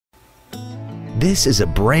This is a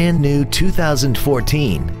brand new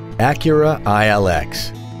 2014 Acura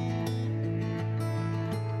ILX.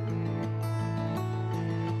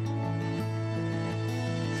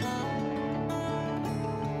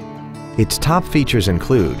 Its top features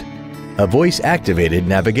include a voice-activated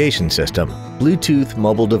navigation system, Bluetooth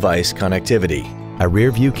mobile device connectivity, a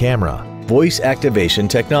rear-view camera, voice activation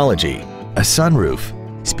technology, a sunroof,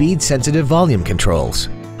 speed-sensitive volume controls,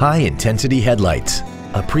 high-intensity headlights,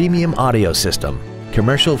 a premium audio system,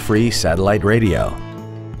 commercial-free satellite radio,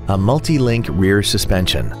 a multi-link rear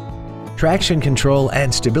suspension, traction control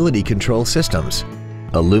and stability control systems,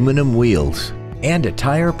 aluminum wheels, and a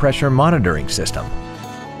tire pressure monitoring system.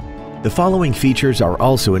 The following features are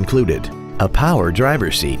also included: a power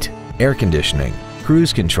driver's seat, air conditioning,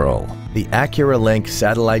 cruise control, the Acura Link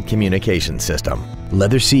satellite communication system,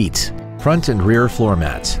 leather seats, front and rear floor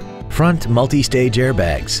mats, front multi-stage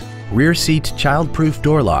airbags, rear seat child-proof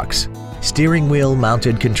door locks, steering wheel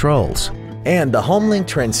mounted controls, and the HomeLink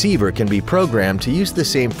transceiver can be programmed to use the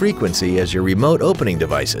same frequency as your remote opening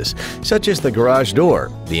devices, such as the garage door,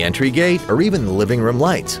 the entry gate, or even the living room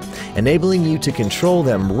lights, enabling you to control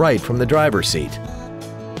them right from the driver's seat.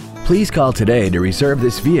 Please call today to reserve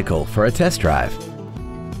this vehicle for a test drive.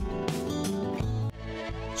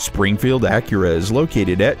 Springfield Acura is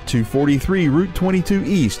located at 243 Route 22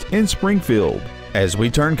 East in Springfield. As we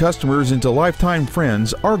turn customers into lifetime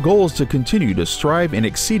friends, our goal is to continue to strive in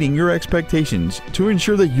exceeding your expectations to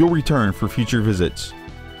ensure that you'll return for future visits.